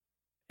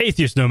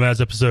Atheist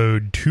Nomads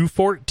episode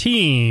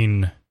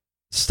 214.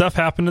 Stuff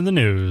happened in the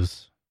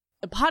news.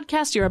 The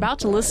podcast you're about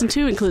to listen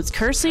to includes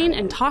cursing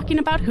and talking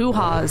about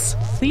hoo-haws.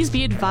 Please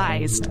be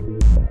advised.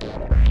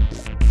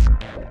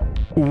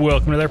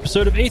 Welcome to the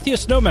episode of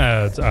Atheist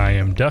Nomads. I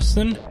am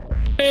Dustin,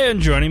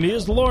 and joining me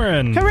is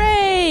Lauren.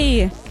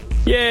 Hooray!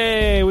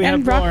 Yay, we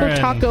have Lauren. And Rocco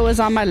Taco is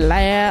on my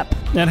lap.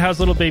 And how's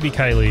little baby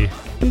Kylie?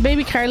 And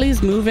baby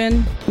Kylie's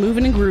moving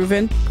and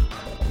grooving.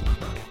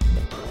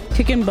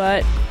 Kicking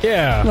butt.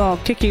 Yeah. Well,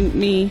 kicking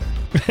me.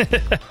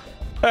 All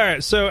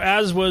right, so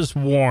as was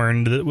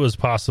warned that it was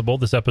possible,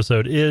 this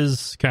episode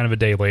is kind of a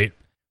day late.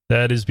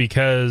 That is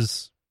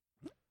because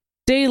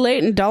Day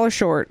late and dollar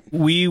short.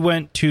 we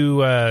went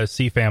to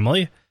see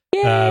family.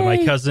 Yay!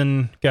 My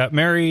cousin got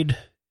married,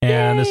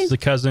 and Yay! this is a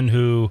cousin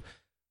who,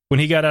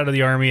 when he got out of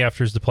the army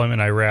after his deployment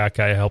in Iraq,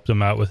 I helped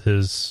him out with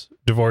his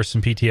divorce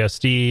and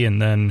PTSD,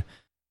 and then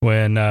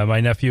when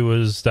my nephew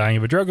was dying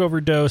of a drug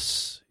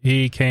overdose,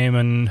 he came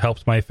and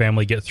helped my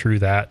family get through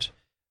that.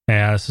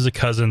 And this is a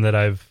cousin that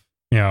I've,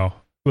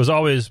 was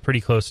always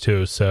pretty close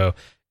to, so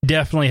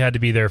definitely had to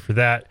be there for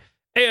that.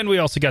 And we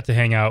also got to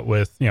hang out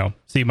with,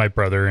 see my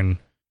brother and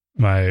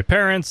my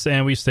parents,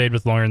 and we stayed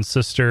with Lauren's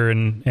sister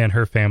and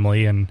her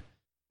family, and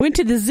went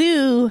to the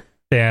zoo.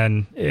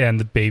 and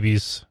the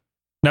babies.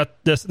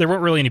 There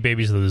weren't really any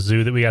babies at the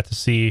zoo that we got to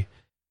see.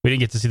 We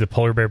didn't get to see the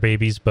polar bear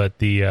babies, but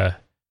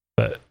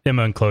but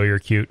Emma and Chloe are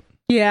cute.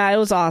 Yeah, it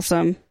was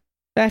awesome.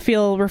 I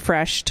feel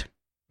refreshed.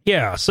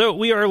 Yeah, so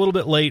we are a little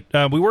bit late.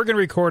 We were going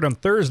to record on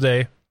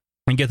Thursday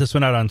and get this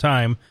one out on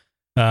time,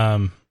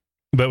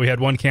 but we had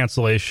one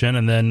cancellation,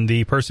 and then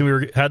the person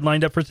we had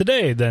lined up for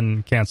today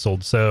then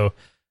canceled. So,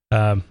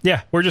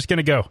 we're just going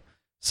to go.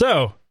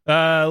 So,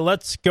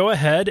 let's go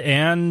ahead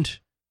and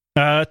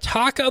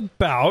talk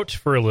about,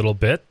 for a little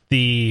bit,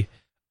 the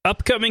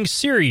upcoming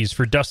series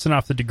for Dusting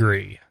Off the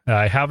Degree.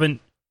 I haven't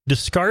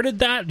discarded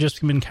that,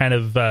 just been kind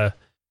of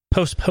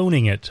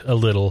postponing it a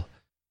little.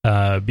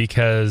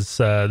 Because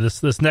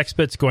this next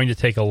bit's going to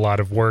take a lot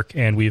of work,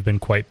 and we've been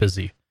quite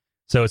busy.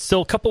 So it's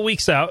still a couple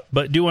weeks out,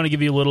 but do want to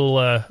give you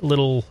a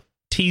little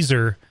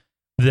teaser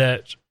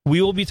that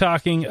we will be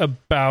talking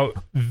about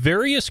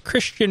various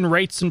Christian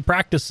rites and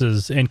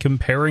practices and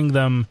comparing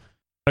them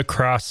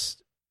across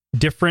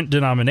different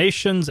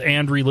denominations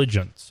and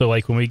religions. So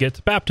like when we get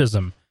to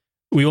baptism,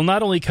 we will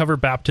not only cover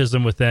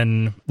baptism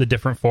within the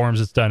different forms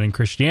it's done in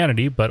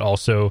Christianity, but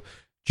also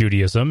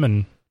Judaism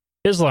and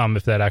Islam,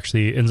 if that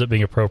actually ends up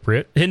being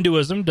appropriate.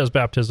 Hinduism does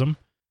baptism.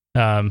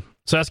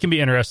 So that's going to be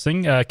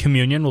interesting.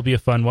 Communion will be a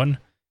fun one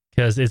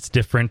because it's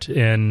different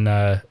in...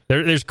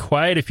 there's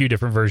quite a few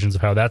different versions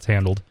of how that's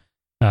handled.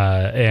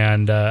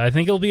 And I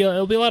think it'll be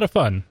a lot of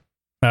fun.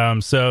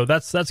 So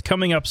that's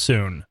coming up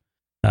soon.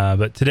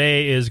 But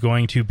today is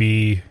going to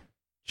be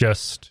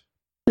just...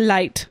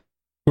 light.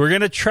 We're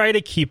going to try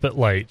to keep it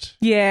light.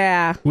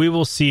 Yeah. We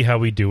will see how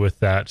we do with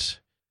that.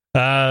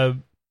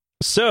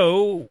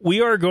 So we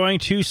are going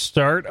to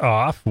start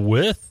off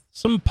with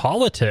some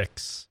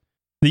politics.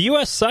 The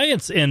U.S.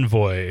 Science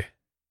Envoy.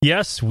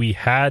 Yes, we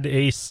had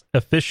a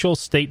official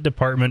State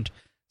Department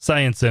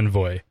science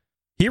envoy.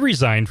 He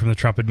resigned from the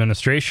Trump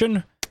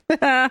administration.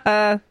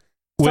 Saw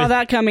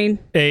that coming.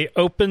 An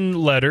open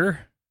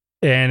letter.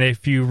 And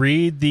if you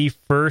read the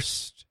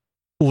first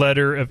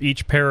letter of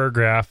each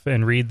paragraph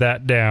and read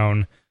that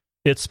down,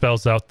 it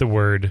spells out the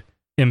word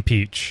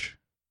impeach.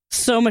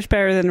 So much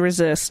better than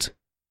resist.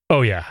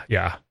 Oh,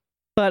 yeah.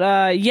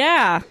 But,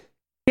 yeah,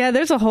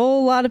 there's a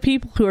whole lot of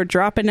people who are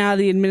dropping out of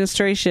the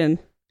administration.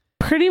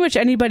 Pretty much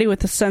anybody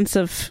with a sense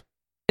of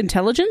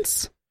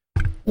intelligence.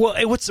 Well,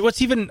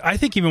 what's even, I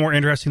think, even more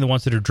interesting, the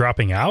ones that are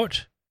dropping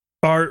out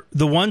are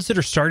the ones that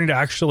are starting to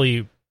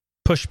actually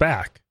push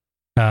back.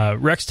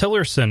 Rex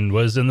Tillerson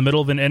was in the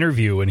middle of an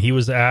interview, and he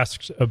was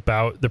asked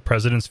about the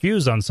president's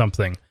views on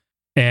something.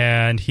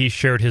 And he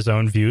shared his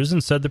own views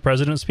and said the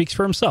president speaks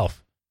for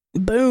himself.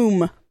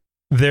 Boom.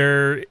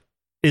 There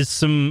is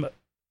some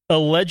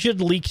alleged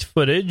leaked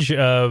footage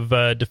of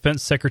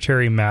Defense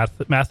Secretary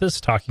Mathis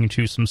talking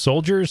to some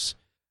soldiers,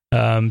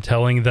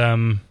 telling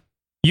them,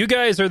 you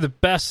guys are the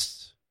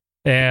best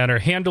and are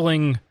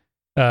handling,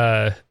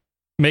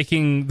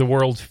 making the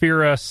world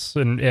fear us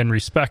and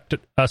respect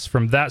us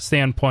from that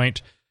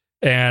standpoint.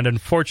 And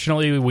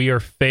unfortunately, we are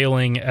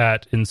failing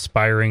at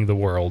inspiring the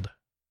world,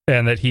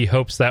 and that he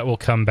hopes that will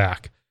come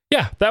back.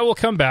 Yeah, that will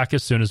come back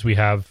as soon as we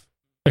have,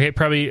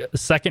 probably a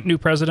second new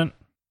president.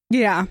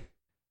 Yeah.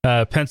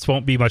 Pence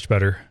won't be much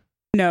better.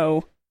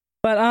 No.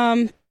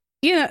 But,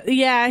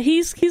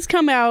 he's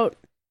come out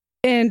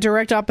in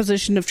direct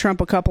opposition of Trump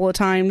a couple of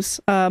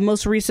times.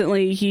 Most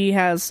recently, he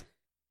has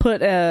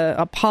put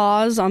a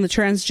pause on the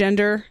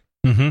transgender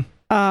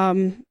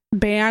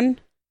ban,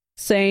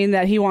 saying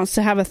that he wants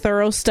to have a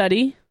thorough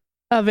study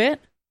of it,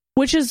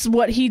 which is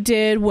what he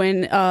did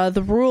when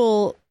the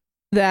rule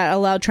that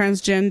allowed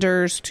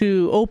transgenders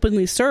to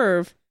openly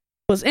serve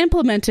was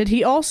implemented.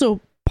 He also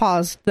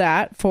paused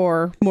that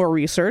for more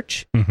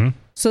research.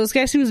 So this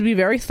guy seems to be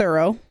very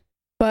thorough,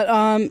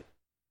 but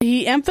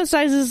he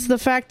emphasizes the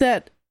fact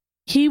that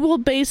he will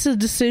base a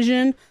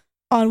decision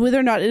on whether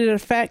or not it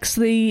affects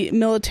the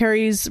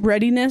military's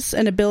readiness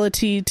and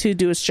ability to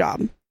do its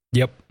job.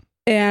 Yep.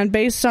 And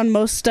based on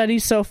most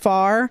studies so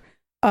far,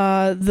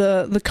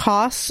 the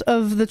cost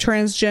of the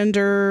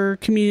transgender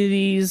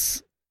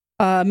community's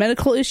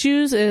medical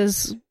issues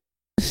is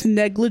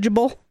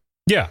negligible.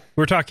 Yeah,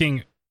 we're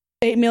talking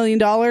 $8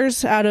 million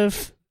out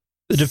of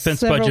the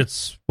defense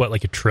budget's what,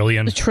 like $1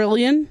 trillion? $1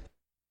 trillion.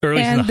 Or at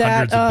least in the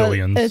hundreds of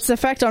billions. Its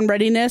effect on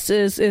readiness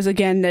is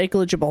again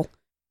negligible.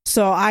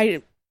 So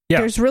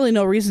there's really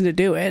no reason to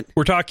do it.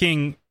 We're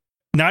talking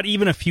not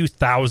even a few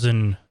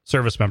thousand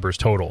service members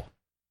total.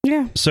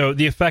 Yeah. So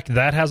the effect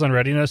that has on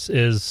readiness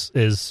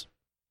is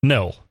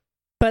nil.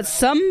 But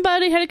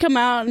somebody had to come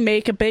out and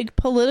make a big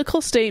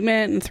political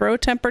statement and throw a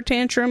temper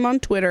tantrum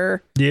on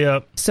Twitter.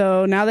 Yep.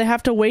 So now they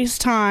have to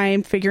waste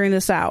time figuring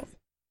this out.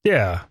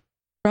 Yeah.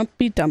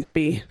 Grumpy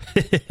dumpy.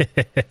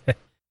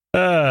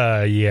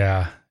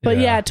 Yeah. But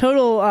yeah,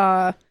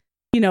 total,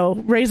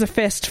 raise a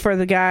fist for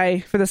the guy,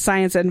 for the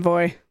science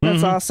envoy.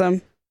 That's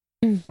awesome.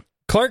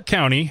 Clark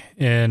County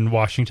in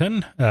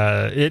Washington.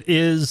 It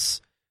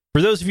is,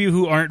 for those of you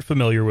who aren't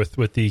familiar with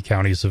the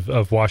counties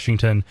of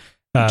Washington.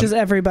 Which is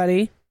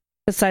everybody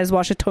besides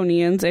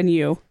Washingtonians and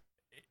you.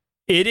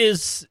 It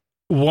is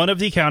one of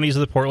the counties of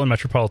the Portland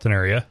metropolitan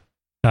area.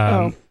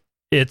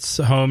 It's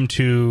home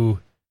to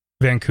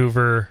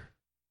Vancouver,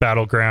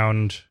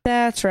 Battleground.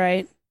 That's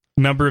right.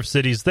 Number of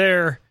cities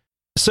there.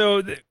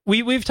 So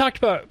we've talked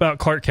about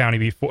Clark County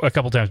before, a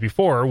couple times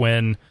before,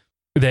 when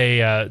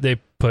they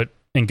put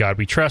 "In God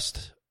We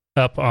Trust"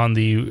 up on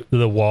the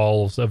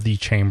walls of the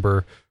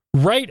chamber,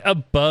 right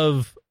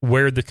above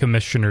where the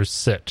commissioners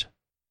sit.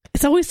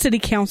 It's always city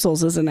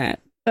councils, isn't it?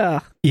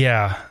 Ugh.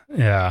 Yeah.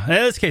 In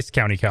this case,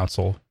 county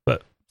council,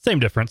 but same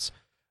difference.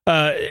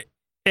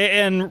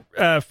 And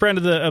a friend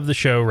of the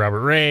show,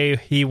 Robert Ray,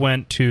 he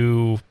went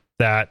to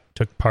that,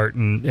 took part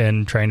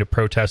in trying to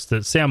protest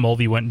that Sam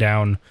Mulvey went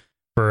down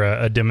for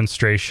a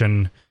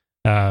demonstration.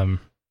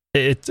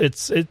 It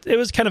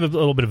was kind of a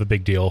little bit of a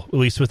big deal, at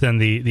least within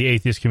the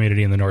atheist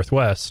community in the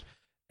Northwest.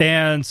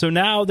 And so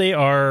now they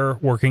are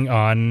working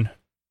on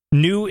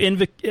new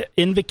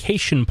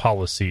invocation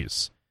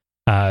policies.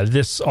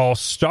 This all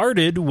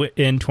started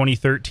in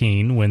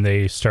 2013 when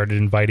they started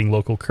inviting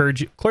local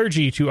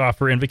clergy to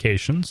offer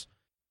invocations.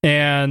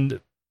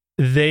 And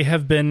they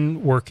have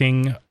been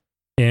working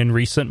in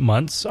recent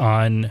months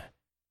on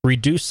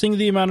reducing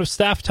the amount of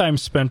staff time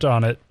spent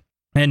on it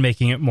and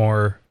making it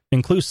more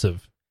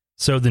inclusive.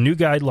 So the new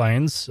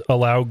guidelines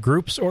allow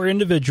groups or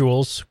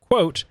individuals,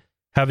 quote,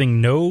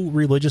 having no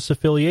religious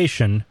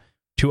affiliation,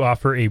 to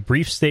offer a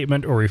brief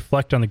statement or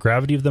reflect on the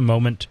gravity of the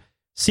moment,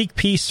 seek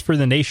peace for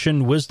the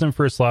nation, wisdom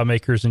for its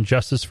lawmakers, and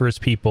justice for its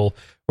people,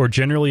 or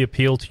generally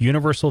appeal to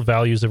universal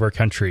values of our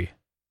country.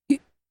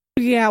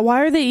 Yeah,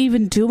 why are they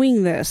even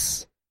doing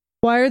this?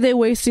 Why are they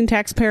wasting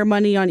taxpayer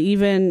money on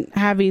even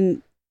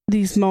having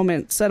these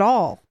moments at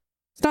all?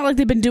 It's not like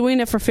they've been doing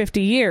it for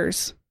 50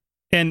 years.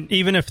 And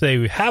even if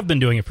they have been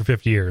doing it for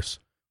 50 years,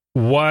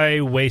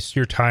 why waste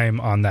your time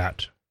on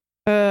that?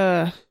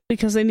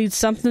 Because they need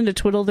something to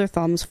twiddle their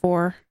thumbs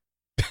for.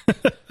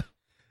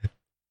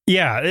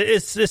 Yeah,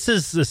 this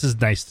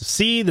is nice to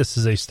see. This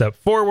is a step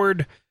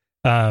forward.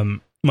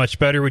 Much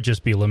better would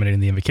just be eliminating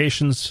the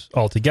invocations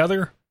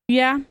altogether.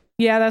 Yeah,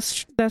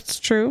 that's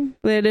true.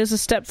 It is a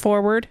step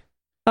forward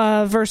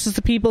versus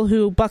the people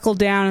who buckle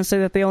down and say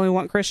that they only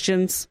want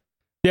Christians.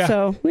 Yeah.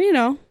 So,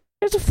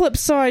 there's a flip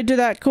side to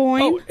that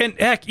coin. Oh, and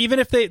heck, even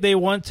if they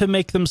want to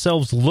make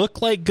themselves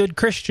look like good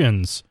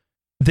Christians,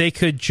 they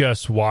could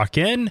just walk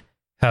in,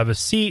 have a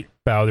seat,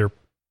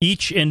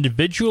 each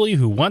individually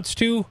who wants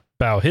to,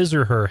 bow his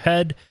or her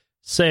head,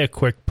 say a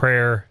quick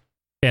prayer,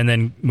 and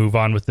then move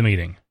on with the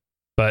meeting.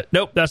 But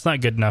nope, that's not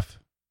good enough.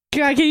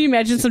 God, can you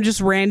imagine some just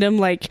random,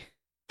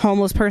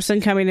 homeless person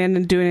coming in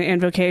and doing an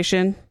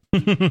invocation?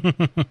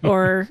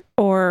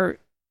 or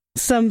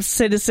some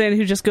citizen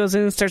who just goes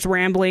in and starts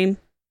rambling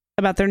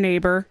about their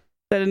neighbor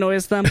that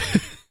annoys them.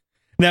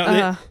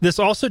 Now, this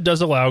also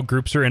does allow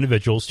groups or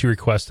individuals to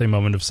request a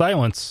moment of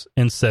silence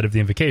instead of the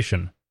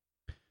invocation,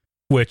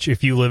 which,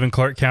 if you live in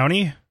Clark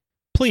County,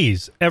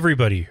 please,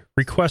 everybody,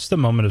 request a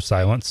moment of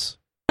silence.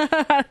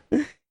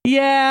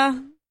 Yeah.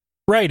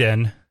 Write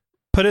in,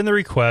 put in the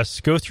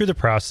request, go through the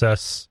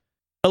process,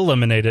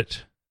 eliminate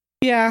it.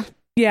 Yeah.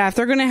 If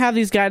they're going to have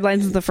these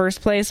guidelines in the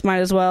first place, might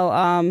as well.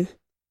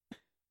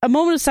 A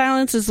moment of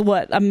silence is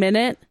what, a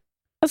minute?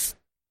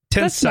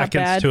 10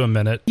 seconds to a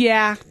minute.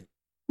 Yeah.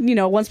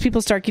 Once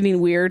people start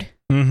getting weird.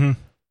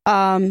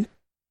 Mm-hmm.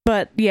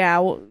 But yeah,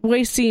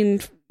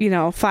 wasting,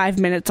 5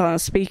 minutes on a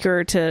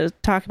speaker to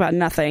talk about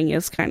nothing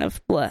is kind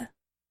of bleh.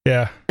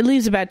 Yeah. It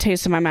leaves a bad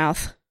taste in my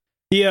mouth.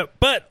 Yeah,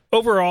 but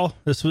overall,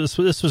 this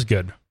was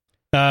good.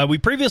 We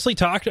previously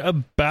talked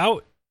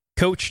about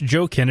Coach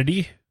Joe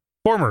Kennedy,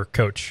 former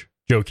Coach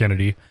Joe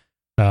Kennedy,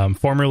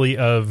 formerly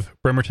of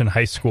Bremerton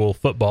High School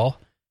football.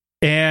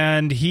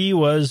 And he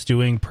was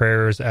doing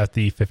prayers at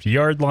the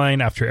 50-yard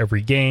line after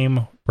every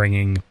game,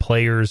 bringing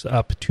players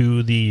up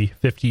to the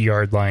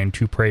 50-yard line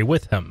to pray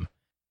with him.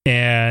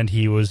 and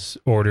he was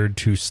ordered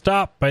to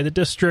stop by the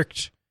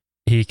district.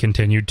 He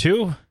continued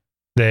to.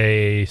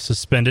 They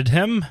suspended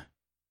him.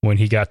 When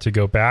he got to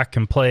go back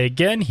and play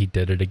again, he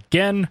did it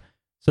again.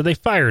 So they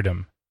fired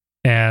him.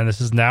 And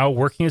this is now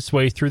working its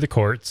way through the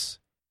courts.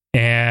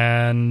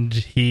 And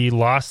he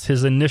lost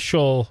his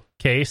initial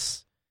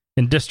case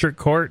in district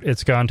court.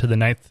 It's gone to the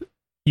 9th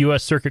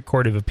U.S. Circuit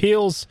Court of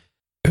Appeals,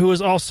 who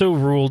has also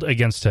ruled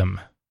against him.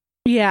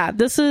 Yeah,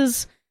 this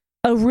is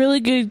a really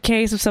good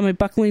case of somebody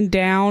buckling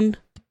down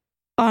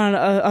on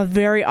a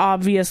very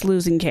obvious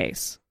losing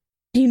case.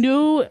 He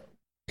knew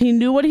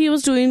what he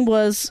was doing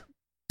was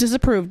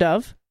disapproved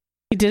of.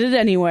 He did it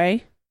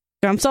anyway,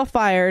 got himself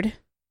fired,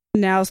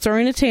 now is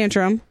throwing a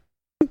tantrum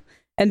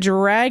and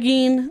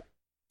dragging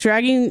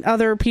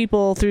other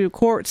people through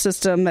court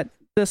system that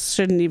this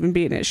shouldn't even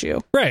be an issue.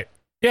 Right.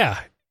 Yeah.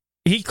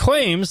 He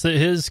claims that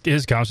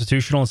his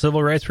constitutional and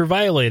civil rights were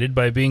violated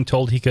by being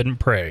told he couldn't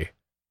pray,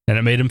 and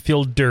it made him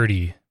feel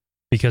dirty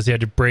because he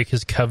had to break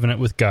his covenant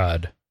with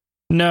God.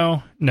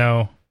 No.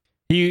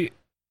 He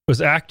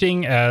was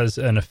acting as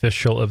an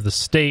official of the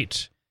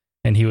state,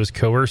 and he was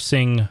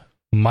coercing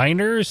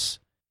minors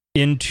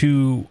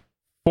into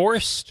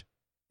forced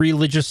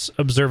religious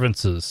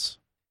observances.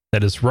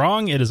 That is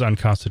wrong, it is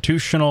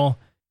unconstitutional,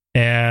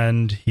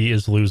 and he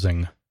is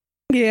losing.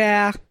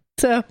 Yeah.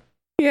 So,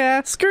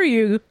 yeah, screw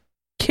you,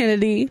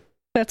 Kennedy.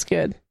 That's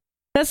good.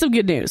 That's some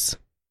good news.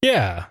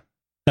 Yeah.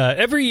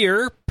 Every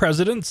year,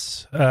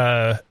 presidents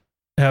have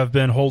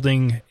been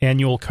holding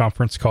annual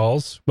conference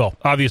calls. Well,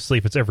 obviously,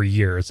 if it's every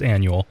year, it's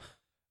annual.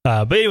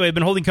 But anyway, I've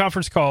been holding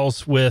conference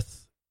calls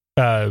with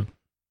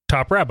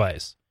top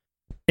rabbis.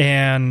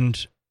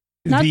 And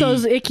not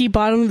those icky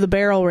bottom of the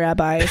barrel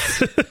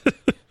rabbis.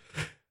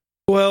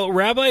 Well,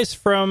 rabbis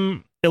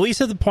from, at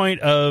least at the point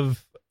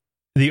of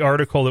the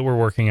article that we're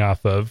working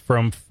off of,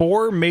 from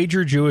 4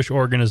 major Jewish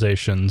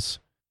organizations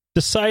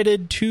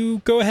decided to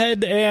go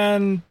ahead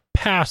and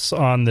pass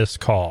on this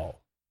call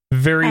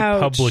very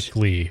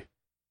publicly,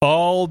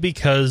 all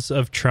because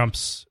of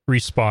Trump's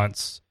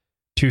response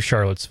to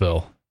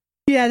Charlottesville.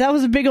 Yeah, that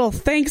was a big old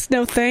thanks,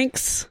 no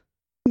thanks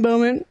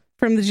moment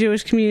from the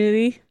Jewish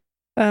community.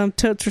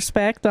 Totes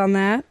respect on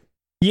that.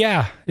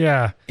 Yeah.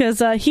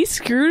 Because he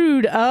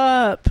screwed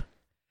up.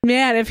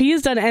 Man, if he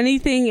has done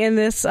anything in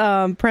this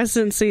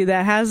presidency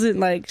that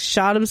hasn't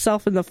shot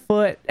himself in the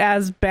foot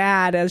as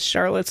bad as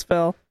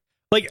Charlottesville.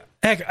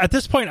 Heck, at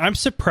this point, I'm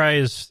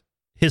surprised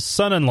his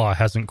son-in-law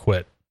hasn't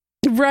quit.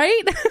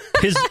 Right?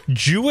 His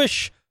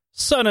Jewish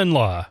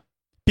son-in-law.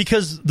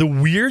 Because the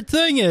weird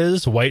thing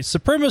is, white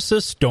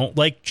supremacists don't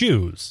like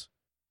Jews.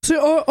 See,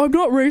 I'm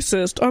not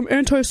racist. I'm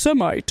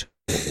anti-Semite.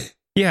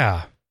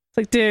 Yeah. It's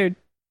like, dude,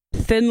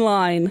 thin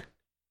line.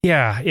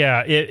 Yeah.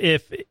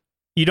 If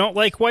you don't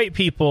like white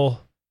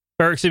people,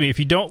 or excuse me, if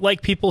you don't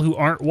like people who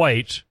aren't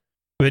white,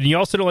 but you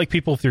also don't like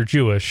people if they're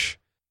Jewish,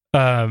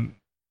 you're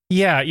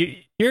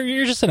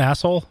just an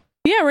asshole.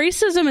 Yeah,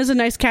 racism is a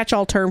nice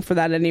catch-all term for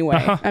that anyway.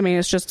 Uh-huh. I mean,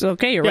 it's just,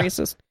 okay, you're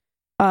racist.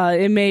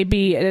 It may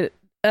be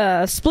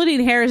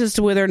splitting hairs as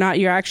to whether or not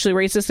you're actually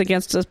racist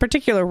against a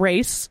particular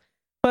race,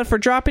 but for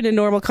dropping a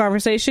normal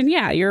conversation,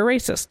 yeah, you're a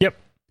racist. Yep.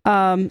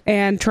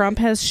 And Trump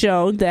has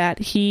shown that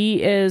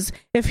he is,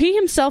 if he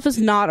himself is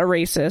not a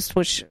racist,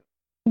 which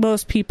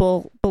most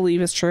people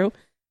believe is true,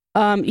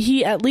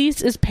 he at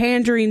least is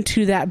pandering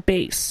to that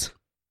base,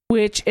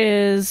 which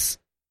is,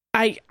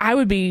 I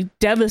would be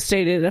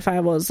devastated if I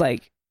was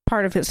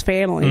part of his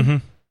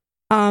family.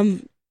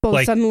 Mm-hmm.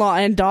 Both son-in-law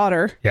and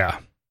daughter. Yeah.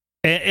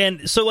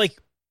 And so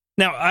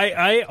now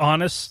I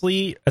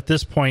honestly, at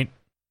this point,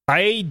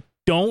 I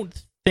don't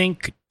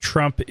think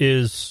Trump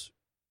is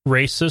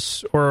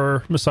racist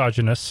or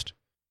misogynist.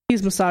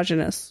 He's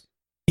misogynist.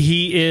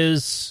 He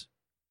is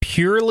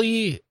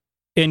purely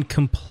and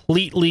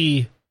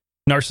completely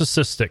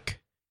narcissistic.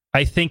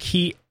 I think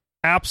he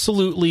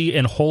absolutely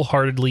and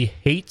wholeheartedly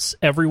hates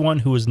everyone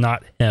who is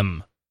not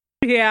him.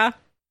 Yeah.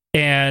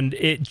 And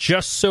it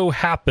just so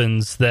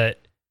happens that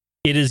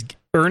it is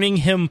earning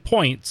him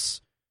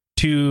points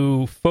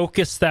to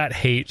focus that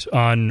hate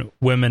on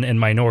women and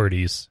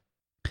minorities.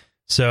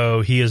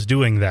 So he is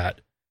doing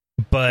that.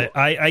 But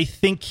I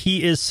think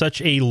he is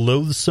such a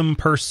loathsome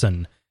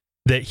person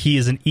that he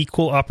is an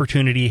equal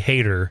opportunity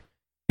hater,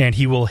 and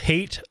he will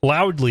hate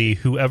loudly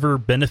whoever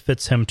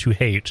benefits him to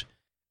hate,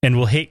 and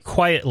will hate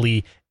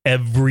quietly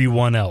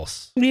everyone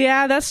else.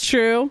 Yeah, that's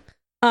true.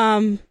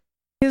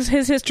 His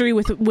history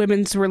with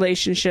women's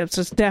relationships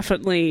is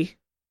definitely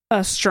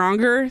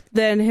stronger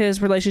than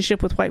his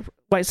relationship with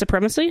white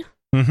supremacy.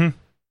 Mm-hmm.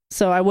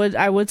 So I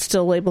would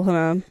still label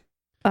him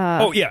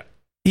oh yeah,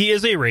 he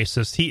is a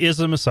racist. He is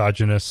a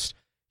misogynist.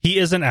 He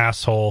is an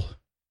asshole.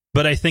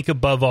 But I think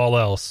above all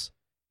else,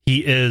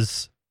 he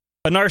is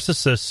a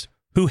narcissist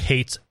who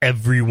hates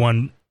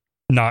everyone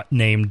not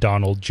named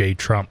Donald J.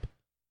 Trump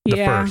the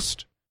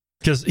first.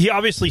 Because he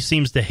obviously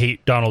seems to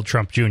hate Donald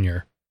Trump Jr.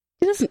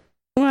 He doesn't.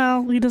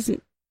 Well, he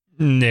doesn't.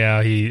 Yeah,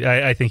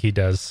 I think he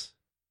does.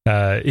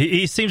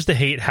 He seems to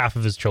hate half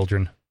of his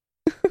children.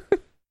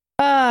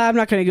 I'm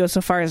not going to go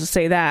so far as to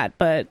say that,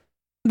 but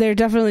there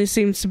definitely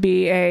seems to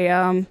be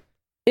a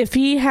if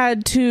he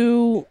had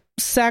to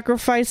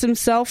sacrifice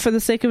himself for the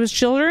sake of his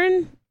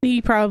children,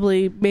 he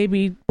probably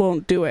maybe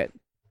won't do it.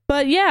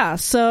 But yeah,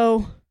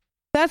 so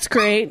that's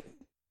great.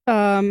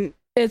 I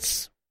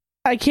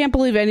can't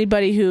believe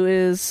anybody who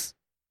is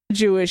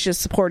Jewish is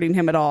supporting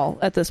him at all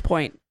at this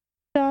point.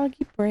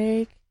 Doggy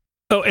break.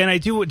 Oh, and I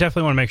do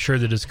definitely want to make sure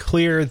that it's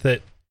clear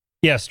that,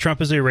 yes,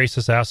 Trump is a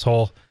racist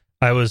asshole.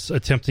 I was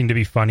attempting to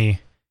be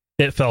funny.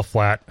 It fell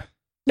flat.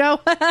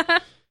 No,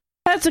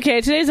 that's okay.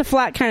 Today's a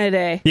flat kind of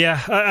day.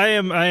 Yeah, I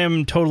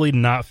am totally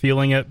not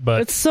feeling it,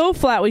 but It's so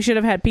flat we should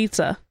have had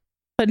pizza.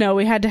 But no,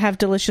 we had to have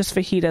delicious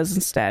fajitas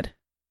instead.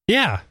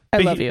 yeah. I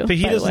love you, by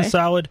the Fajitas way. and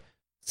salad.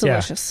 It's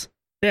delicious.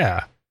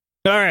 Yeah.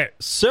 All right.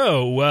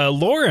 So,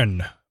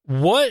 Lauren,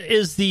 what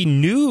is the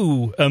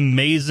new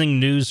amazing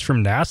news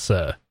from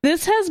NASA?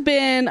 This has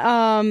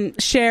been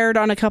shared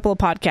on a couple of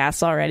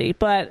podcasts already,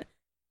 but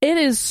it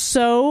is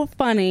so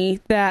funny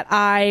that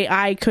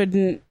I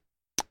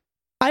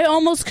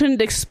almost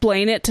couldn't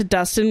explain it to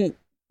Dustin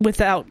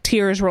without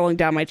tears rolling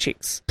down my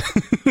cheeks.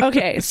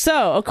 Okay,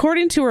 so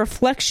according to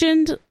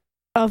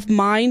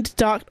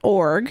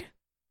reflectionofmind.org,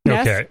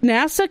 Okay.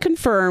 NASA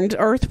confirmed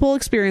Earth will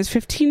experience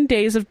 15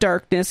 days of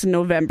darkness in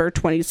November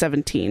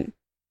 2017.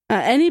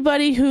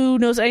 Anybody who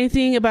knows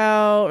anything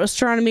about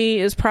astronomy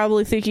is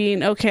probably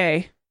thinking,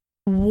 okay,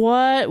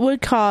 what would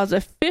cause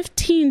a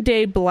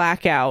 15-day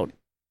blackout?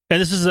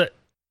 And this is the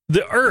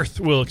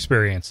Earth will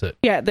experience it.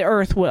 Yeah, the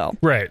Earth will.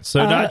 Right.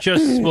 So not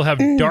just we'll have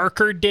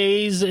darker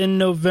days in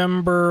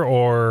November,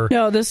 or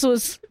No, this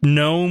was...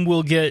 Nome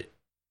will get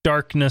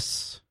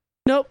darkness.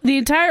 Nope, the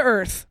entire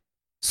Earth.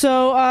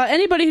 So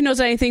anybody who knows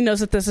anything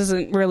knows that this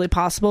isn't really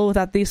possible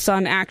without the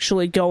sun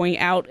actually going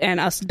out and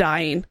us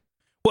dying.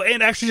 Well,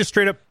 and actually just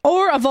straight up...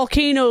 Or a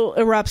volcano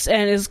erupts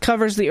and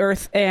covers the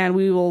Earth, and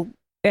we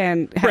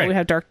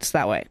have darkness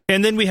that way.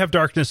 And then we have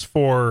darkness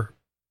for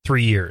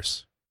 3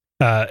 years.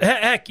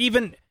 Heck,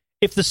 even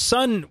if the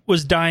sun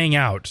was dying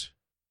out,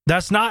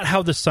 that's not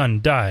how the sun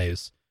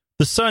dies.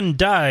 The sun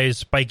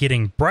dies by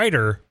getting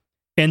brighter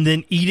and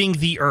then eating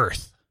the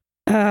Earth.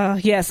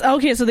 Yes.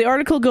 Okay, so the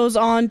article goes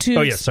on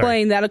to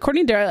explain that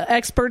according to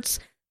experts,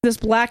 this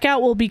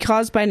blackout will be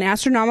caused by an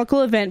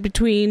astronomical event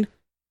between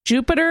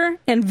Jupiter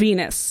and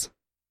Venus.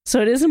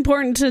 So it is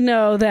important to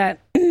know that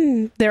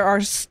there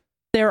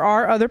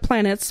are other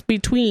planets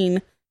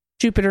between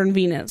Jupiter and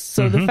Venus.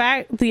 So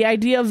the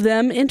idea of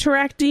them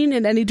interacting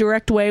in any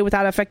direct way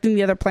without affecting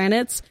the other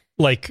planets,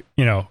 like,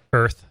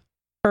 Earth,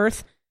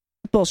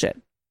 bullshit.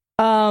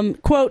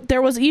 Quote,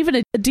 there was even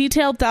a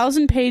detailed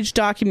 1,000-page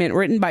document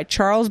written by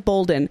Charles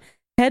Bolden,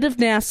 head of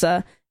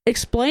NASA,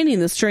 explaining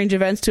the strange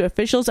events to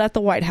officials at the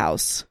White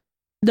House.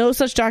 No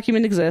such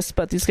document exists,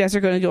 but these guys are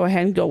going to go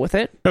ahead and go with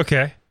it.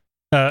 Okay.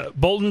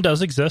 Bolden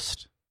does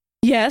exist.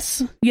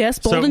 Yes,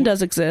 Bolden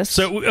does exist.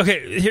 So,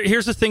 okay,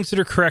 here's the things that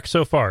are correct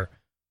so far.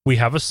 We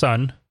have a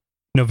sun.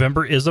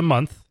 November is a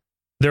month.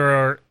 There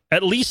are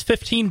at least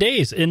 15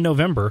 days in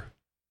November.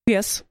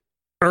 Yes.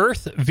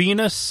 Earth,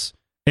 Venus,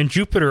 and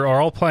Jupiter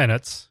are all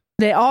planets.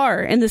 They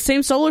are, in the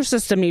same solar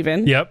system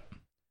even. Yep.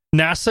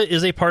 NASA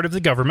is a part of the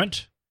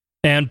government,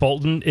 and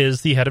Bolton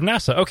is the head of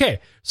NASA. Okay,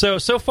 so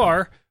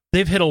far,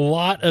 they've hit a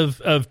lot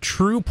of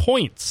true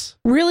points.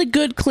 Really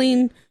good,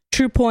 clean,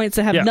 true points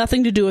that have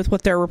nothing to do with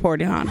what they're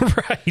reporting on.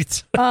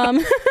 Right.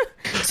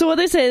 So what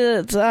they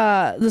say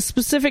that the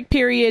specific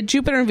period,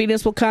 Jupiter and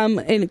Venus will come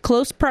in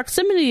close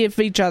proximity of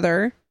each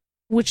other,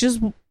 which is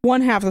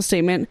one half of the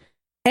statement,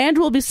 and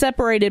will be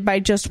separated by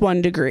just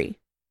 1 degree.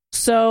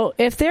 So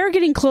if they're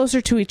getting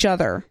closer to each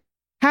other,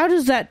 how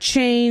does that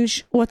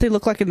change what they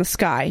look like in the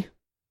sky?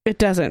 It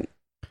doesn't.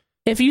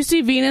 If you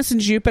see Venus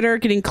and Jupiter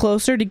getting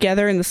closer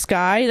together in the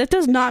sky, that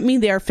does not mean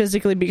they are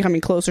physically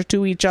becoming closer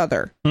to each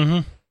other.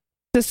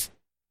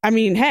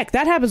 Mm-hmm. Heck,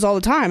 that happens all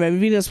the time. I mean,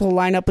 Venus will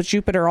line up with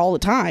Jupiter all the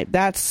time.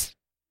 It's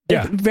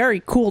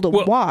very cool to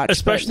watch.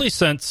 Especially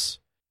since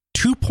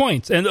 2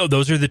 points, and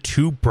those are the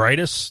two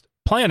brightest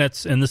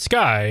planets in the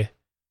sky.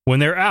 When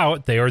they're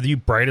out, they are the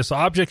brightest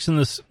objects in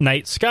the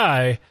night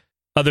sky,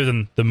 other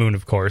than the moon,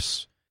 of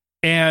course.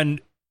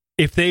 And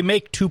if they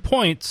make 2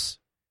 points,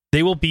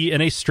 they will be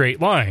in a straight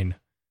line,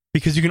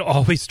 because you can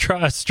always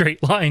draw a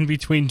straight line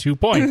between 2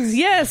 points.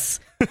 Yes.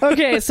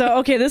 Okay,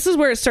 this is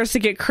where it starts to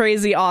get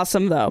crazy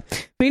awesome, though.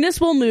 Venus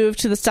will move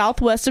to the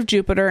southwest of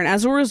Jupiter, and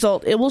as a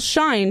result, it will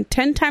shine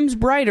 10 times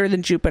brighter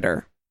than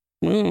Jupiter.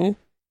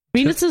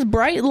 Venus's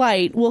bright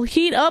light will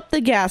heat up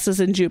the gases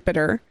in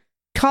Jupiter,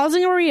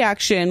 causing a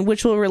reaction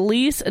which will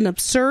release an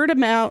absurd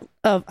amount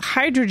of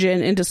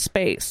hydrogen into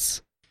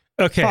space.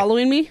 Okay.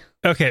 Following me?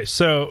 Okay,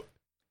 so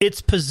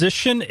its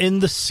position in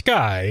the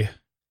sky...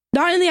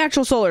 Not in the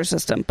actual solar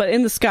system, but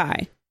in the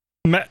sky.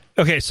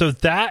 Okay, so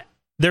that,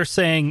 they're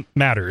saying,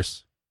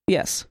 matters.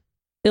 Yes.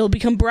 It'll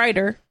become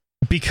brighter.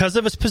 Because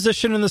of its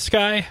position in the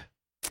sky?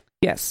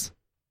 Yes.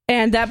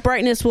 And that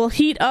brightness will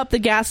heat up the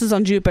gases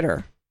on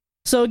Jupiter.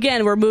 So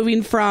again, we're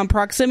moving from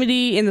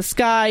proximity in the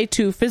sky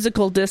to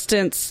physical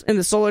distance in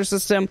the solar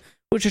system,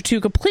 which are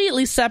two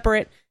completely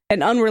separate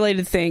and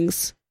unrelated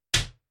things.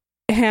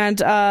 And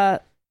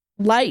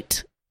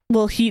light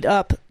will heat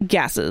up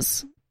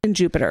gases in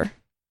Jupiter.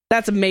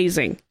 That's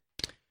amazing.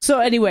 So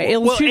anyway,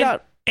 it will shoot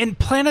out. And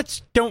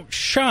planets don't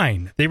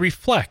shine; they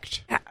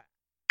reflect.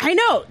 I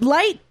know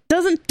light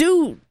doesn't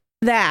do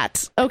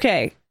that.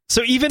 Okay.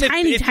 So even if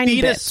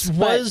Venus bits,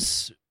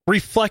 was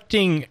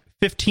reflecting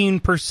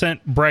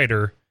 15%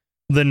 brighter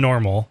than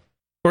normal,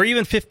 or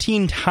even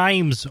 15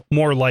 times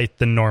more light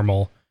than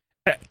normal,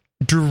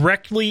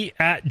 directly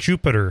at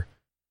Jupiter,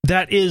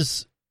 that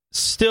is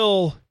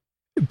still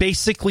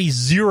basically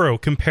zero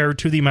compared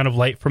to the amount of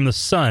light from the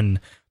sun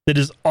that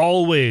is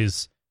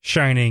always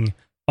shining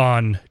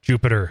on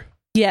Jupiter.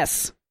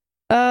 Yes.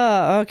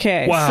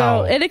 Okay. Wow.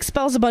 So it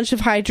expels a bunch of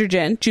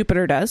hydrogen.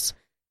 Jupiter does.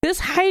 This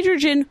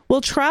hydrogen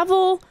will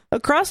travel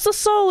across the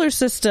solar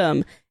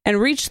system and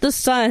reach the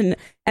sun,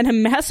 and a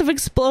massive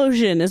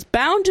explosion is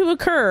bound to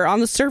occur on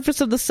the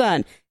surface of the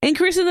sun,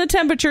 increasing the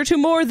temperature to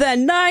more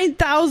than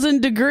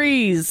 9,000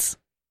 degrees.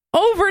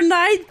 Over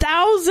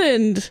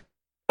 9,000!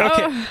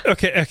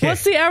 Okay.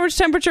 What's the average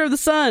temperature of the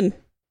sun?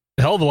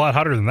 A hell of a lot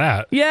hotter than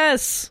that.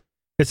 Yes.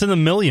 It's in the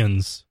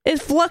millions.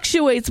 It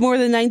fluctuates more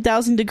than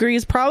 9,000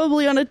 degrees,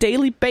 probably on a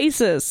daily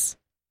basis.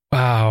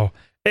 Wow.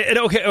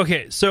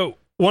 Okay. So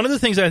one of the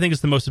things I think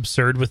is the most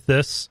absurd with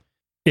this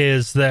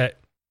is that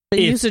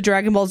They used a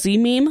Dragon Ball Z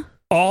meme?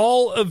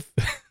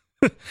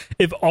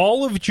 If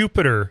all of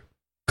Jupiter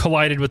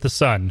collided with the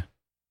sun,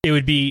 it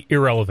would be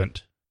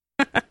irrelevant.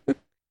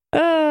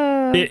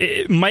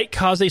 It might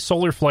cause a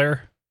solar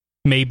flare.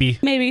 Maybe.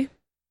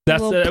 That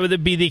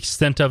would be the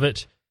extent of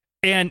it.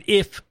 And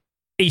if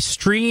a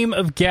stream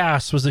of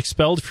gas was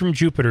expelled from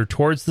Jupiter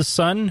towards the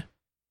sun,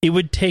 it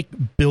would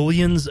take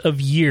billions of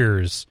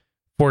years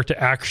for it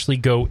to actually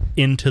go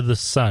into the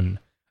sun.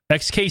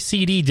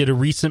 XKCD did a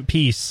recent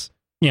piece,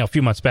 a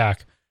few months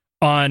back,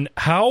 on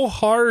how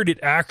hard it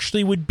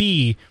actually would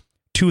be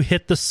to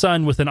hit the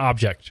sun with an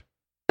object.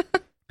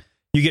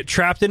 You get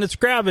trapped in its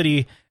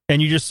gravity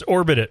and you just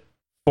orbit it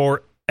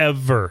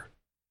forever.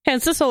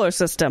 Hence the solar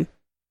system.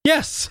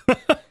 Yes.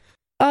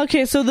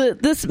 Okay, so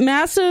this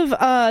massive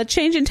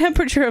change in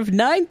temperature of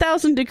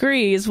 9,000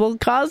 degrees will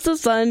cause the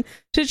sun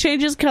to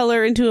change its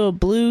color into a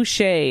blue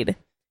shade.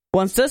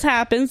 Once this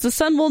happens, the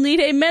sun will need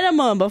a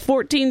minimum of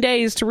 14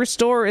 days to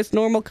restore its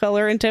normal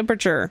color and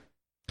temperature.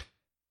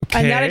 Okay.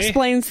 And that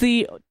explains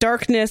the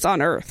darkness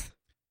on Earth.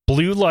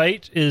 Blue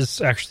light is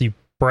actually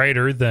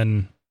brighter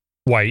than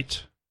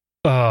white.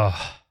 Wow.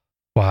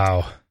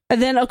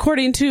 And then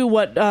according to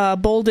what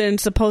Bolden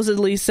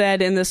supposedly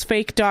said in this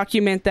fake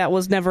document that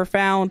was never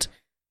found,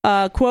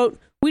 quote,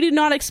 "We do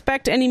not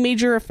expect any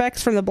major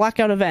effects from the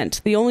blackout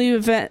event. The only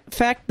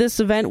effect this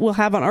event will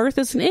have on Earth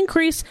is an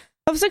increase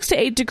of 6 to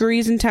 8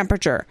 degrees in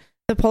temperature.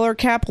 The polar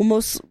cap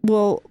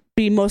will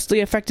be mostly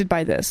affected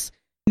by this.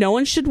 No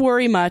one should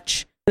worry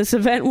much. This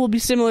event will be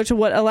similar to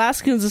what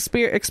Alaskans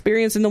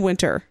experience in the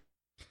winter."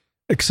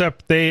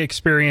 Except they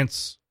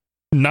experience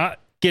not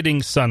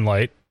getting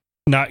sunlight,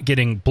 not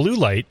getting blue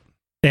light,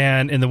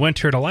 and in the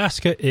winter in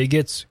Alaska, it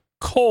gets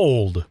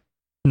cold,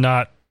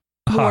 not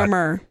hot.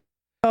 Warmer.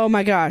 Oh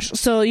my gosh.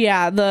 So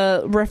yeah,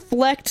 the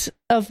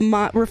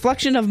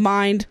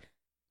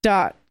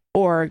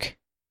reflectionofmind.org,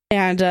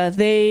 and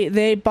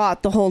they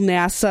bought the whole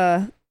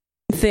NASA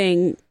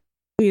thing,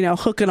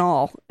 hook and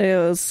all.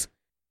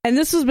 And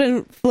this has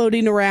been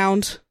floating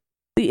around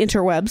the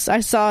interwebs. I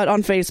saw it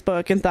on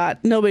Facebook and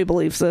thought, nobody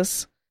believes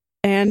this.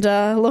 And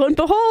lo and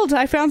behold,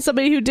 I found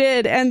somebody who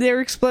did, and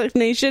their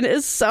explanation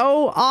is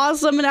so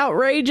awesome and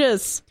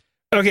outrageous.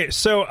 Okay,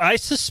 so I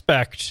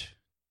suspect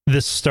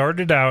this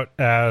started out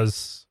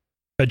as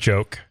a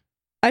joke.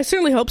 I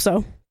certainly hope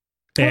so.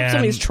 I hope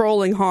somebody's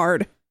trolling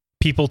hard.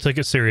 People took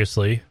it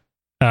seriously.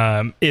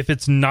 If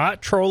it's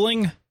not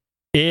trolling,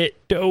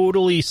 it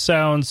totally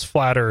sounds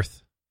flat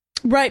Earth.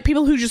 Right,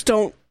 people who just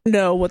don't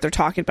know what they're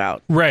talking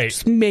about. Right.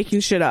 Just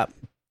making shit up.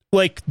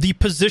 Like, the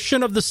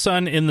position of the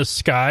sun in the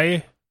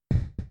sky,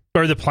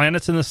 or the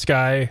planets in the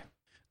sky,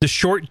 the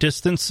short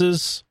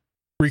distances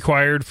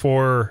required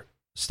for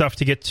stuff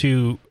to get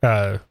to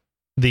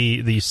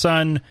the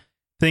sun,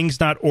 things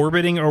not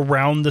orbiting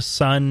around the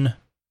sun,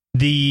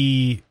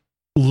 the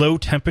low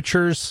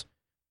temperatures,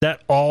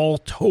 that all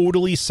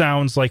totally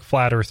sounds like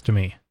flat Earth to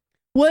me.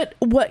 What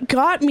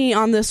got me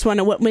on this one,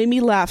 and what made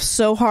me laugh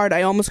so hard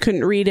I almost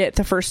couldn't read it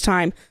the first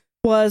time,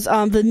 was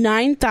the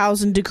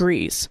 9,000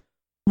 degrees.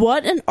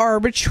 What an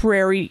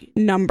arbitrary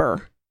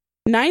number.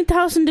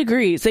 9,000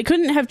 degrees. They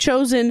couldn't have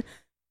chosen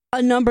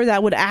a number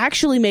that would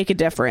actually make a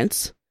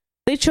difference.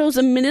 They chose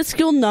a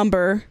minuscule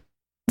number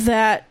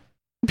that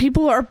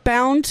people are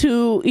bound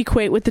to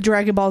equate with the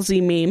Dragon Ball Z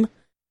meme,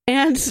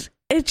 and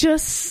it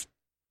just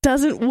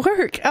doesn't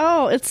work.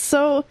 Oh, it's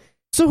so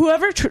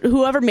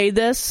whoever made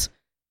this,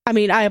 I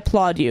mean, I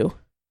applaud you.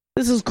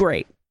 This is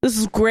great. This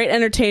is great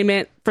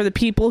entertainment for the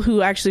people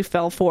who actually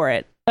fell for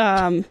it.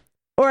 Or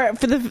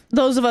for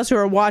those of us who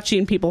are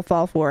watching people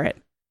fall for it.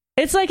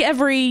 It's like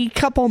every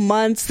couple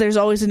months, there's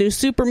always a new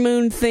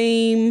supermoon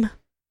theme,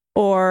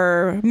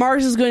 or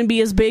Mars is going to be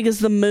as big as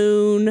the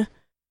moon,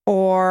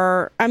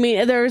 or, I mean,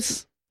 it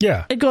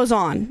goes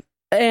on.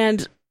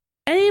 And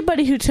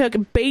anybody who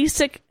took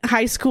basic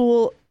high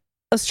school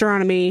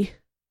astronomy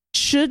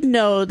should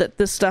know that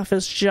this stuff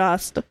is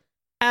just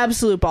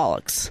absolute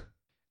bollocks.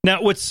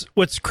 Now,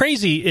 what's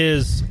crazy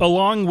is,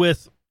 along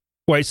with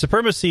white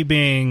supremacy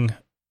being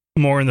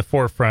more in the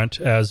forefront,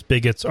 as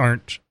bigots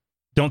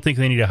don't think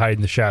they need to hide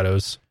in the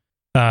shadows,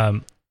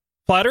 flat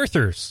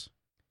earthers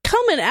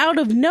coming out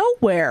of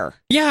nowhere.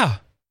 Yeah.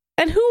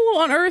 And who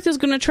on earth is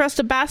going to trust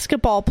a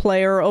basketball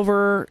player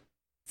over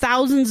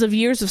thousands of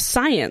years of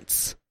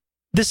science?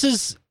 This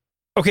is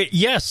okay.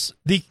 Yes,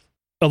 the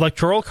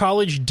Electoral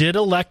College did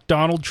elect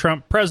Donald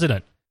Trump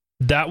president.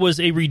 That was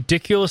a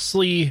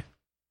ridiculously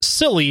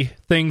silly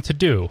thing to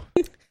do.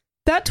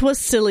 That was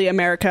silly,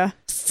 America.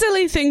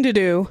 Silly thing to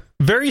do.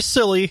 Very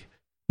silly.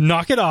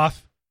 Knock it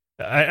off.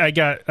 I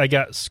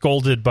got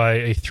scolded by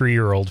a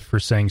 3-year-old for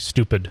saying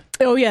stupid.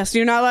 Oh, yes.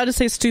 You're not allowed to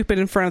say stupid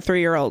in front of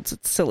 3-year-olds.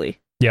 It's silly.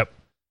 Yep.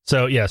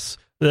 So, yes,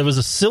 that was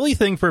a silly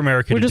thing for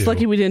America to do. We're just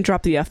lucky we didn't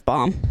drop the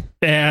F-bomb.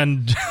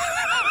 And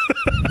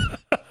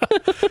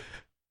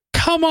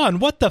come on,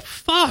 what the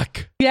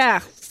fuck? Yeah,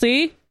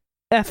 see?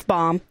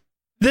 F-bomb.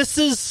 This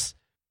is,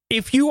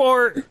 if you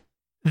are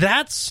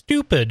that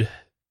stupid,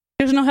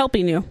 there's no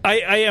helping you. I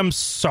am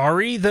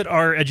sorry that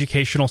our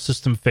educational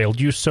system failed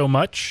you so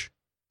much.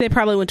 They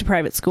probably went to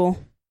private school.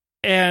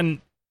 And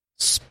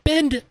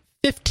spend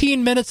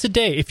 15 minutes a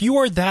day. If you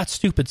are that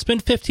stupid,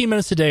 spend 15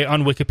 minutes a day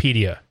on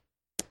Wikipedia.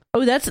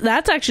 Oh,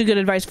 that's actually good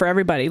advice for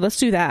everybody. Let's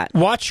do that.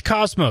 Watch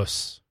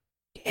Cosmos.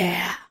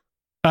 Yeah.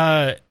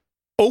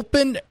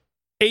 Open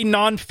a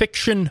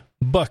nonfiction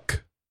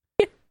book.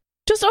 Yeah.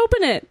 Just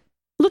open it.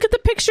 Look at the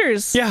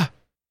pictures. Yeah.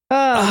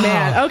 Oh,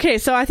 man. Okay,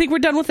 so I think we're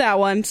done with that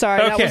one.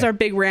 Sorry, Okay. That was our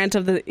big rant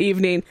of the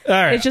evening. All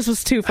right. It just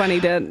was too funny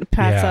to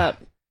pass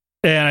up.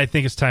 And I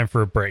think it's time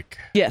for a break.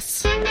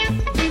 Yes.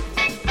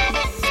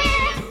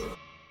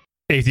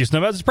 Atheist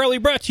Nomads is proudly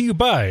brought to you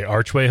by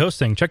Archway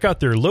Hosting. Check out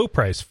their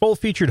low-price,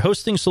 full-featured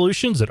hosting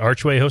solutions at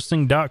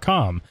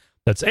archwayhosting.com.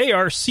 That's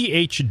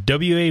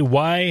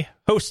ARCHWAY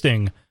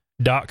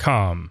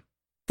hosting.com.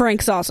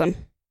 Frank's awesome.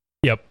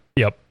 Yep.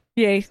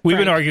 Yay. We've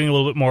been Frank. arguing a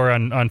little bit more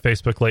on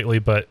Facebook lately,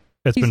 but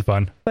it's been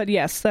fun. But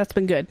yes, that's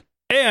been good.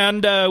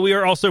 And we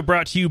are also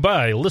brought to you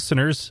by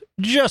listeners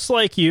just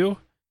like you.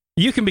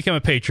 You can become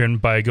a patron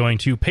by going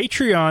to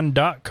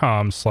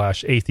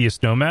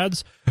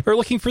patreon.com/atheistnomads or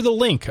looking for the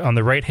link on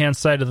the right-hand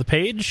side of the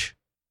page.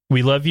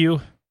 We love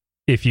you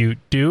if you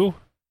do, and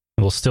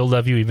we'll still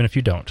love you even if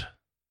you don't.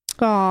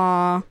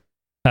 Aww.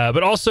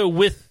 But also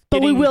with...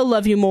 But we will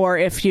love you more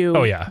if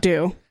you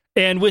do.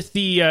 And with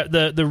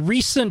the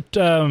recent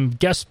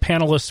guest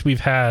panelists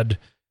we've had,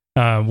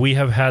 we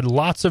have had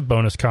lots of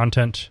bonus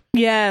content.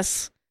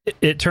 Yes.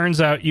 It turns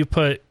out you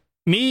put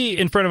me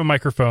in front of a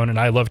microphone, and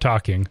I love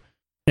talking,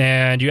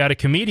 and you add a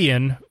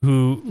comedian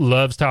who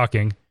loves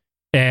talking,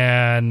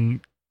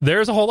 and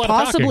there's a whole lot of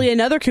talking. Possibly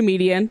another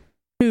comedian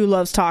who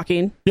loves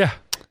talking. Yeah.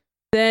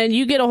 Then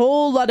you get a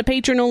whole lot of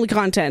patron-only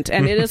content,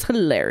 and it is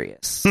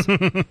hilarious.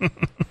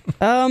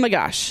 Oh my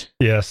gosh.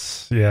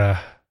 Yes. Yeah.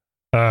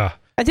 I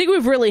think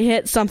we've really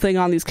hit something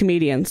on these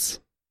comedians.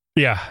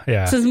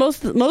 Yeah. Since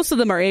most of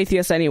them are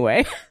atheists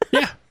anyway.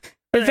 Yeah.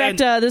 In fact,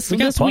 this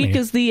week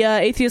is the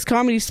Atheist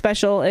Comedy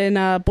Special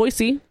in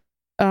Boise.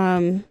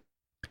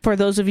 For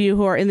those of you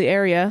who are in the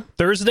area,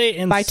 Thursday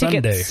and buy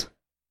Sunday. tickets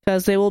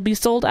because they will be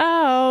sold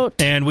out.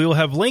 And we will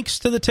have links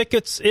to the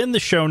tickets in the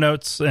show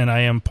notes. And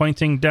I am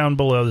pointing down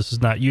below. This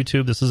is not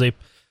YouTube. This is a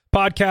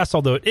podcast,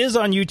 although it is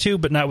on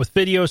YouTube, but not with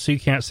video, so you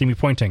can't see me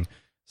pointing.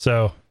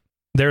 So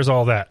there's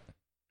all that.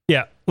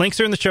 Yeah, links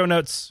are in the show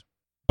notes.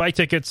 Buy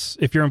tickets.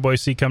 If you're in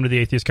Boise, come to the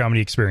Atheist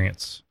Comedy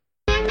Experience.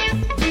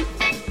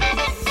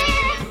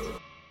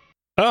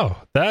 Oh,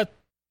 I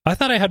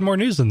thought I had more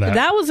news than that.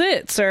 That was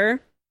it,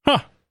 sir. Huh.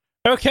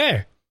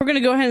 Okay. We're going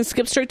to go ahead and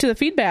skip straight to the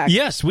feedback.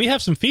 Yes, we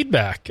have some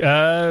feedback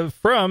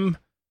from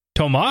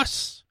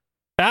Tomas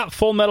at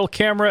Full Metal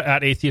Camera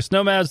at Atheist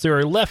Nomads. There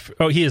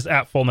are he is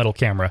at Full Metal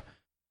Camera.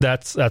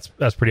 That's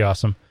pretty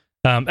awesome.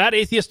 At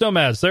Atheist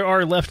Nomads, there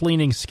are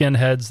left-leaning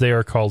skinheads. They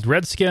are called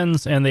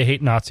Redskins, and they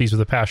hate Nazis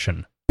with a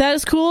passion. That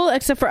is cool,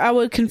 except for I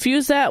would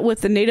confuse that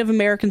with the Native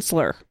American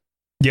slur.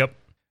 Yep.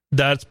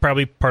 That's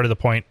probably part of the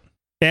point.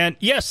 And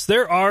yes,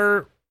 there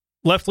are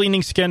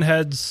left-leaning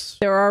skinheads.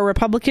 There are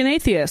Republican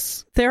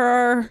atheists. There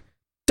are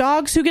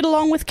dogs who get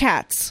along with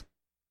cats.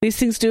 These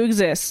things do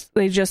exist.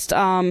 They just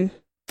aren't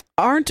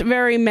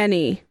very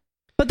many.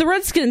 But the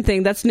Redskin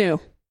thing, that's new.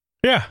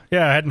 Yeah, I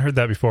hadn't heard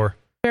that before.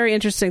 Very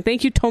interesting.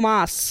 Thank you,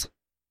 Tomas.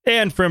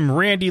 And from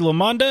Randy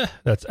Lamonda,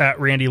 that's at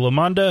Randy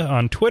Lamonda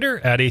on Twitter,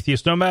 at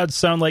Atheist Nomads,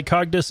 Sound Like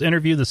Cogdis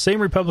interviewed the same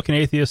Republican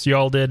atheists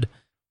y'all did.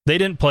 They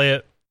didn't play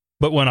it,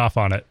 but went off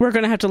on it. We're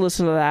going to have to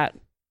listen to that.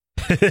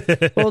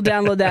 We'll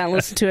download that and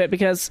listen to it,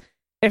 because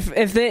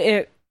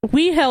if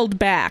we held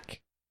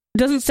back, it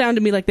doesn't sound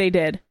to me like they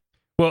did.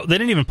 Well, they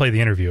didn't even play the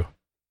interview.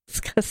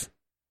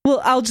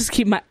 I'll just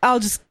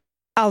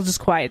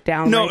quiet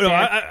down. No.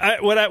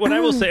 What I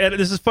will say, and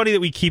this is funny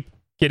that we keep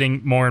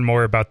getting more and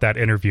more about that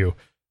interview.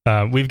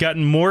 We've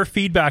gotten more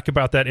feedback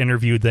about that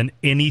interview than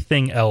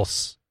anything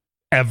else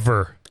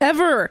ever.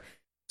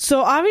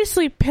 So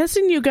obviously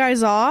pissing you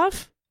guys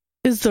off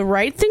is the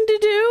right thing to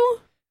do.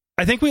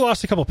 I think we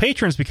lost a couple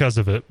patrons because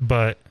of it,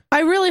 but I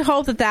really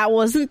hope that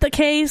wasn't the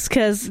case,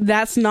 because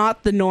that's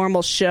not the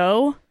normal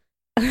show.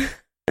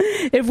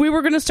 If we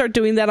were going to start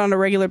doing that on a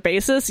regular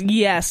basis,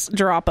 yes,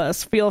 drop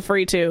us. Feel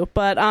free to.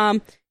 But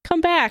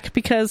come back,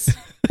 because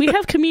we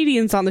have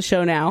comedians on the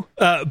show now.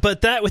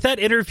 But with that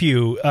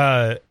interview,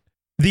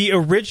 the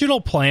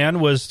original plan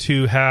was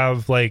to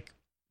have like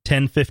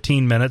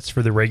 10-15 minutes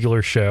for the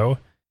regular show.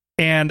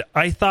 And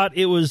I thought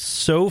it was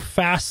so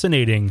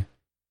fascinating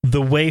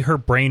the way her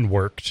brain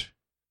worked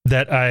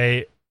that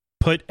I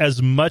put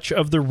as much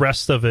of the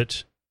rest of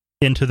it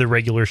into the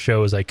regular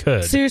show as I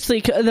could.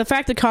 Seriously, the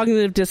fact that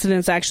Cognitive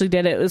Dissonance actually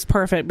did it was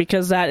perfect,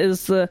 because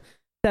that's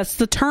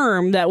the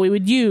term that we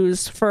would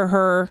use for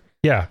her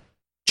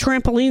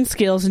trampoline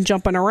skills and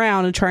jumping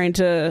around and trying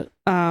to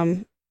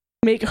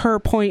make her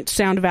point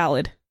sound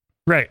valid.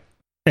 Right.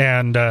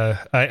 And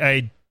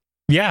I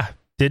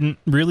didn't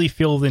really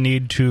feel the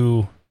need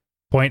to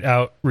point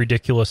out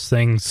ridiculous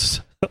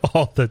things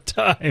all the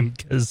time,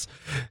 because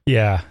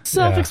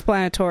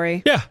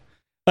self-explanatory. Yeah.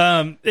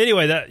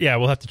 Anyway,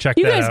 we'll have to check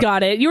that out. You guys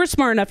got it. You were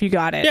smart enough, you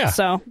got it. Yeah.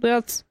 So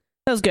that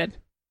was good.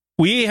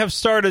 We have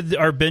started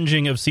our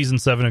binging of season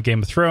 7 of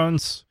Game of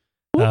Thrones.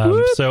 Whoop,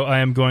 whoop. So I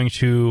am going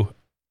to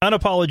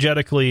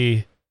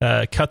unapologetically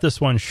cut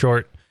this one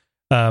short.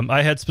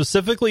 I had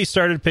specifically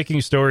started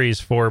picking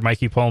stories for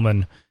Mikey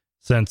Pullman,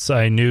 since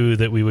I knew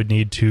that we would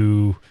need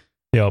to,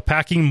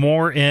 packing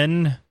more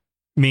in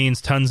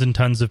means tons and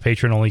tons of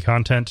patron-only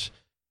content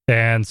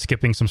and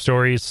skipping some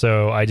stories,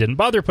 so I didn't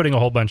bother putting a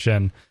whole bunch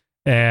in.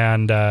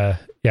 And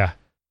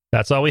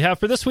that's all we have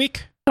for this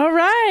week. All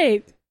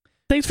right.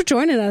 Thanks for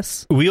joining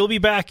us. We'll be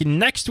back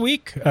next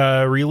week,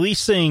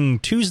 releasing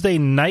Tuesday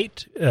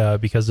night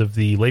because of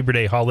the Labor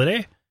Day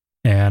holiday.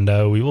 And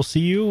we will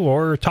see you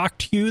or talk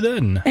to you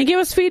then. And give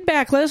us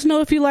feedback. Let us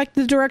know if you like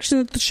the direction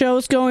that the show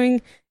is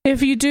going.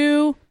 If you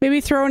do,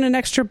 maybe throw in an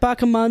extra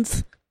 $1 a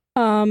month.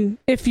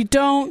 If you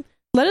don't,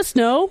 let us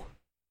know,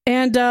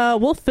 and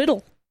we'll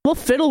fiddle. We'll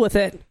fiddle with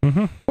it.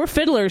 Mm-hmm. We're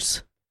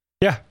fiddlers.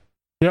 Yeah.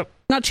 Yep.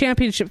 Not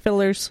championship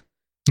fiddlers,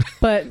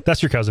 but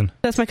that's your cousin.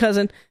 That's my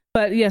cousin.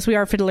 But yes, we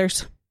are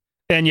fiddlers.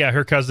 And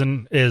her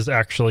cousin is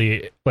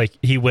actually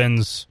he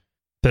wins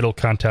fiddle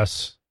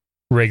contests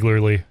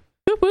regularly.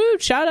 Woo-hoo,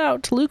 shout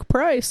out to Luke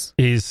Price.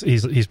 He's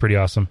pretty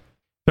awesome.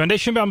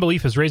 Foundation Beyond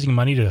Belief is raising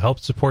money to help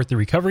support the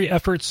recovery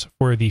efforts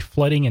for the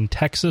flooding in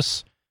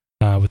Texas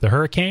with the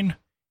hurricane.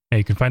 And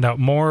you can find out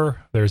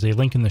more. There's a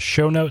link in the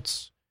show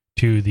notes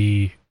to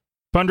the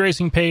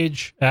fundraising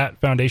page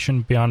at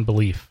Foundation Beyond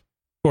Belief,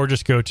 or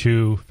just go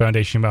to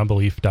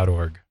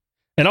foundationbeyondbelief.org.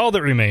 And all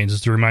that remains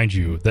is to remind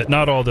you that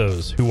not all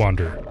those who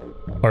wander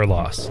are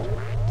lost.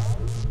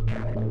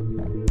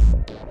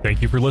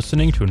 Thank you for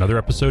listening to another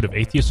episode of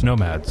Atheist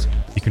Nomads.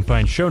 You can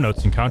find show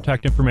notes and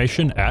contact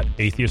information at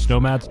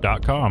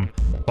atheistnomads.com.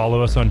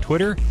 Follow us on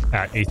Twitter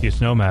at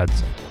Atheist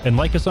Nomads, and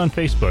like us on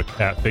Facebook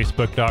at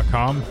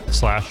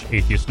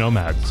facebook.com/Atheist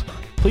Nomads.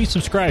 Please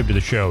subscribe to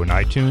the show in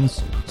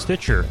iTunes,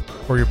 Stitcher,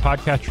 or your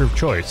podcatcher of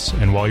choice,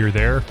 and while you're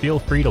there, feel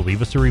free to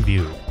leave us a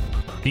review.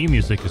 Theme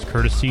music is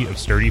courtesy of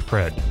Sturdy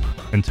Fred.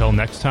 Until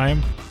next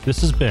time,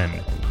 this has been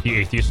the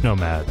Atheist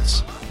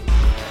Nomads.